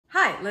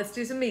Hi, let's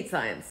do some meat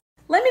science.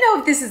 Let me know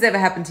if this has ever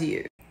happened to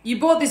you.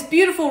 You bought this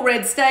beautiful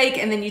red steak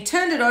and then you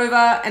turned it over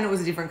and it was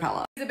a different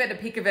color. Here's a better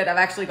pic of it. I've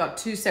actually got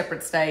two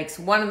separate steaks.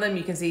 One of them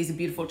you can see is a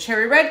beautiful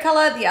cherry red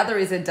color. The other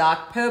is a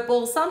dark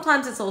purple.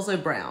 Sometimes it's also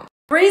brown.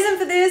 Reason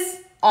for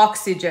this?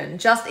 Oxygen,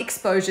 just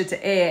exposure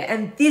to air.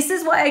 And this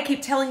is why I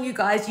keep telling you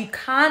guys, you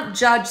can't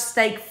judge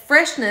steak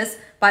freshness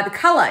by the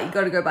color. You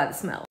got to go by the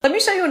smell. Let me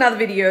show you another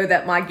video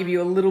that might give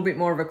you a little bit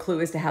more of a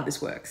clue as to how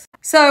this works.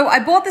 So I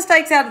bought the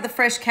steaks out of the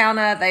fresh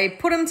counter. They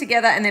put them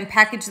together and then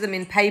packaged them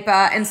in paper.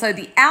 And so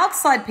the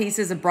outside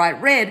pieces are bright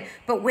red,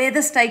 but where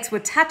the steaks were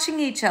touching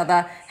each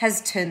other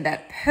has turned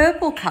that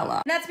purple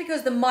color. And that's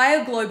because the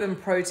myoglobin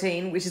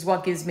protein, which is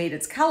what gives meat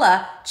its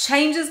color,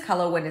 changes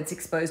color when it's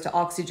exposed to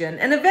oxygen.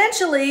 And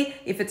eventually,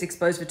 if it's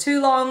exposed for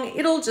too long,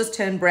 it'll just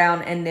turn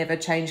brown and never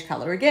change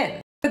color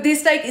again. But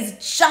this steak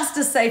is just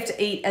as safe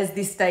to eat as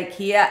this steak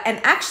here. And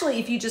actually,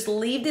 if you just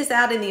leave this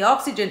out in the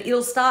oxygen,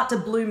 it'll start to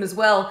bloom as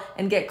well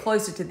and get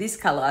closer to this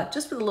color,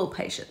 just with a little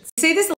patience. See this